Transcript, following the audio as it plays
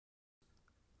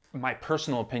My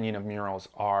personal opinion of murals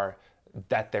are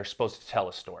that they're supposed to tell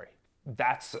a story.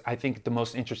 That's, I think, the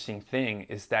most interesting thing,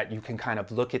 is that you can kind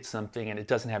of look at something and it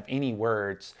doesn't have any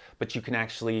words, but you can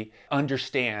actually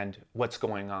understand what's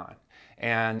going on.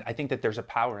 And I think that there's a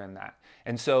power in that.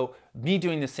 And so me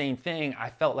doing the same thing, I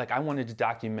felt like I wanted to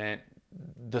document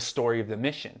the story of the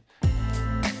mission.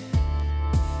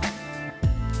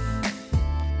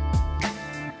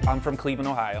 I'm from Cleveland,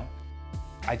 Ohio.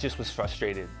 I just was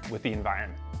frustrated with the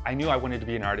environment. I knew I wanted to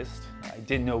be an artist. I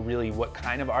didn't know really what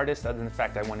kind of artist, other than the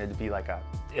fact I wanted to be like an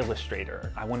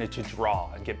illustrator. I wanted to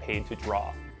draw and get paid to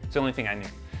draw. It's the only thing I knew.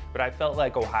 But I felt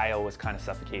like Ohio was kind of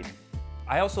suffocating.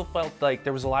 I also felt like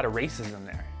there was a lot of racism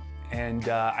there. And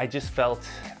I just felt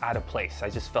out of place. I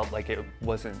just felt like it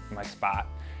wasn't my spot.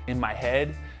 In my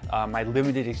head, my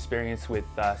limited experience with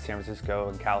San Francisco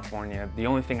and California, the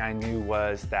only thing I knew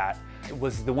was that it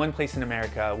was the one place in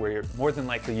America where more than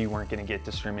likely you weren't going to get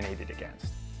discriminated against.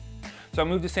 So I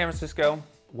moved to San Francisco.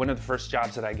 One of the first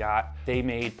jobs that I got, they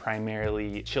made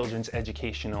primarily children's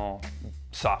educational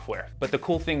software. But the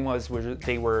cool thing was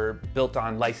they were built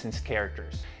on licensed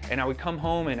characters. And I would come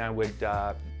home and I would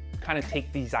kind of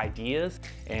take these ideas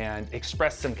and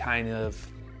express some kind of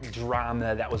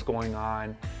drama that was going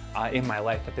on in my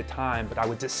life at the time, but I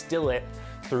would distill it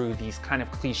through these kind of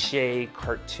cliche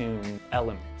cartoon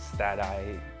elements that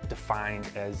I defined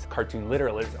as cartoon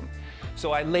literalism.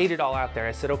 So I laid it all out there.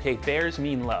 I said, okay, bears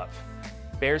mean love.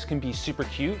 Bears can be super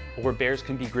cute, or bears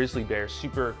can be grizzly bears,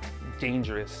 super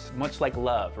dangerous, much like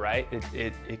love, right?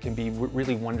 It can be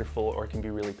really wonderful, or it can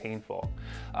be really painful.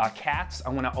 Cats, I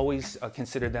want to always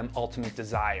consider them ultimate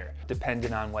desire,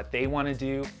 depending on what they want to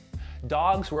do.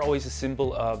 Dogs were always a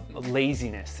symbol of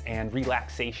laziness and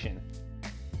relaxation.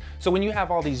 So when you have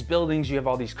all these buildings, you have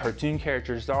all these cartoon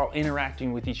characters, they're all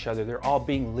interacting with each other, they're all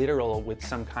being literal with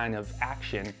some kind of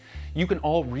action, you can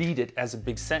all read it as a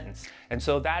big sentence. And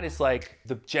so that is like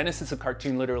the genesis of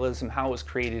cartoon literalism, how it was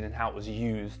created and how it was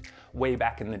used way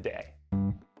back in the day.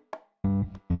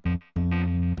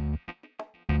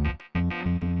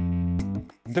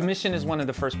 The Mission is one of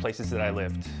the first places that I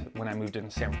lived when I moved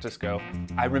into San Francisco.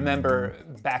 I remember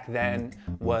back then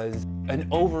was an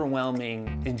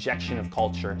overwhelming injection of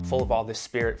culture, full of all this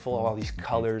spirit, full of all these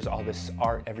colors, all this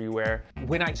art everywhere.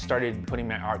 When I started putting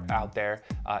my art out there,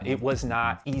 it was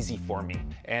not easy for me.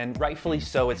 And rightfully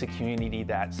so, it's a community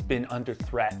that's been under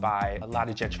threat by a lot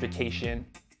of gentrification.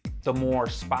 The more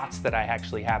spots that I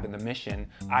actually have in the Mission,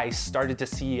 I started to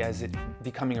see as it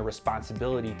becoming a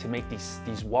responsibility to make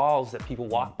these walls that people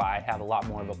walk by have a lot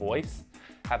more of a voice,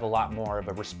 have a lot more of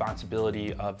a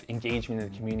responsibility of engagement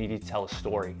in the community to tell a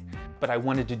story. But I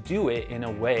wanted to do it in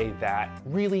a way that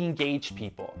really engaged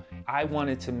people. I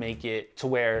wanted to make it to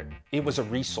where it was a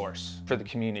resource for the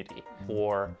community,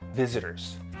 for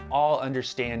visitors, all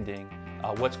understanding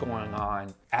what's going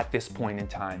on at this point in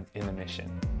time in the Mission.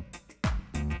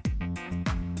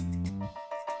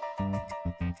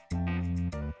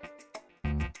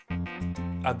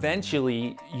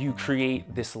 Eventually, you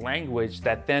create this language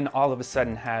that then all of a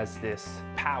sudden has this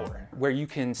power where you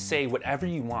can say whatever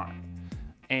you want.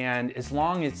 And as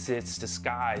long as it's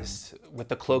disguised with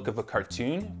the cloak of a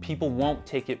cartoon, people won't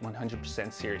take it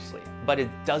 100% seriously. But it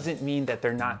doesn't mean that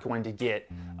they're not going to get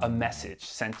a message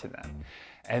sent to them.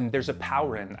 And there's a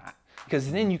power in that.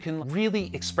 Because then you can really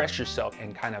express yourself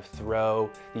and kind of throw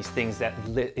these things that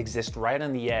exist right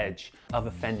on the edge of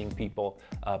offending people,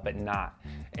 but not.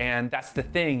 And that's the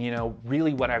thing, you know,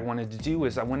 really what I wanted to do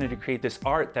is I wanted to create this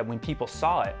art that when people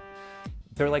saw it,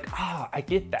 they're like, ah, I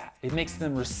get that. It makes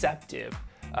them receptive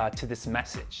to this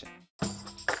message.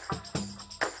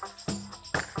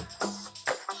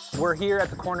 We're here at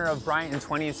the corner of Bryant and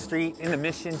 20th Street in the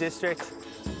Mission District.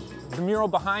 The mural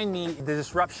behind me, The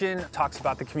Disruption, talks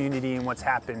about the community and what's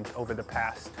happened over the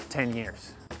past 10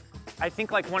 years. I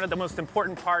think like one of the most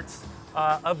important parts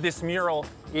of this mural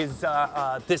is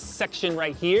this section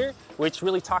right here, which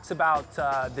really talks about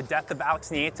the death of Alex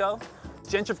Nieto.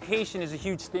 Gentrification is a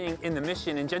huge thing in the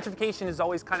Mission, and gentrification is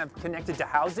always kind of connected to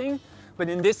housing, but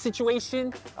in this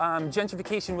situation,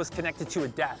 gentrification was connected to a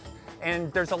death.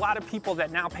 And there's a lot of people that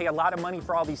now pay a lot of money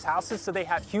for all these houses, so they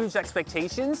have huge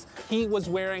expectations. He was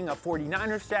wearing a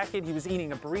 49ers jacket, he was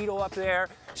eating a burrito up there.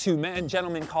 Two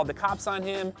gentlemen called the cops on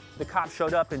him. The cops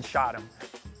showed up and shot him.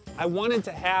 I wanted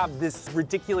to have this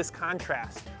ridiculous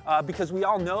contrast because we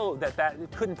all know that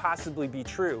it couldn't possibly be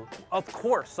true. Of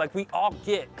course, like we all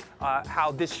get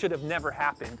how this should have never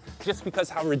happened, just because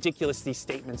how ridiculous these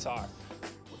statements are.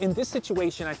 In this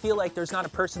situation, I feel like there's not a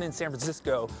person in San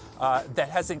Francisco that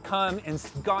hasn't come and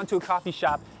gone to a coffee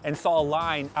shop and saw a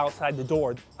line outside the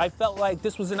door. I felt like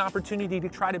this was an opportunity to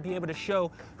try to be able to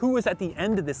show who was at the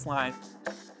end of this line.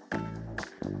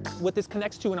 What this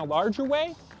connects to in a larger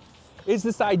way is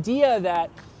this idea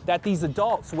that these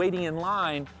adults waiting in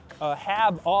line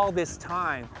have all this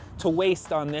time to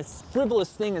waste on this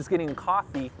frivolous thing as getting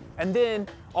coffee. And then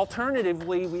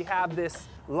alternatively, we have this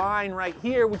line right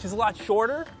here, which is a lot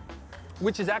shorter,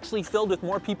 which is actually filled with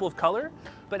more people of color,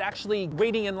 but actually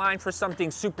waiting in line for something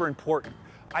super important.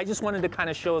 I just wanted to kind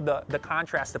of show the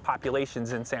contrast of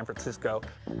populations in San Francisco.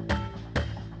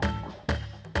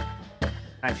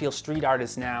 I feel street art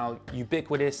is now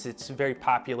ubiquitous, it's very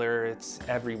popular, it's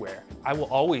everywhere. I will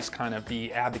always kind of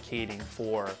be advocating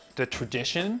for the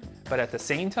tradition, but at the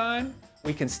same time,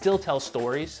 we can still tell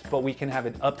stories, but we can have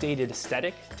an updated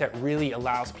aesthetic that really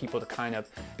allows people to kind of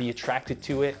be attracted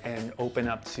to it and open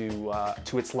up to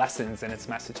its lessons and its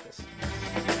messages.